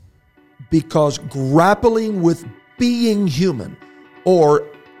because grappling with being human or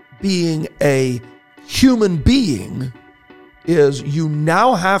being a human being is you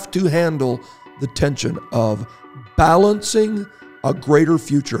now have to handle the tension of balancing a greater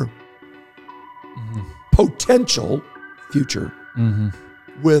future, potential future,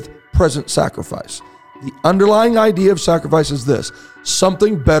 with present sacrifice. The underlying idea of sacrifice is this: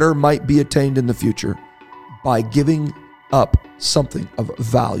 something better might be attained in the future by giving up something of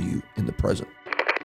value in the present.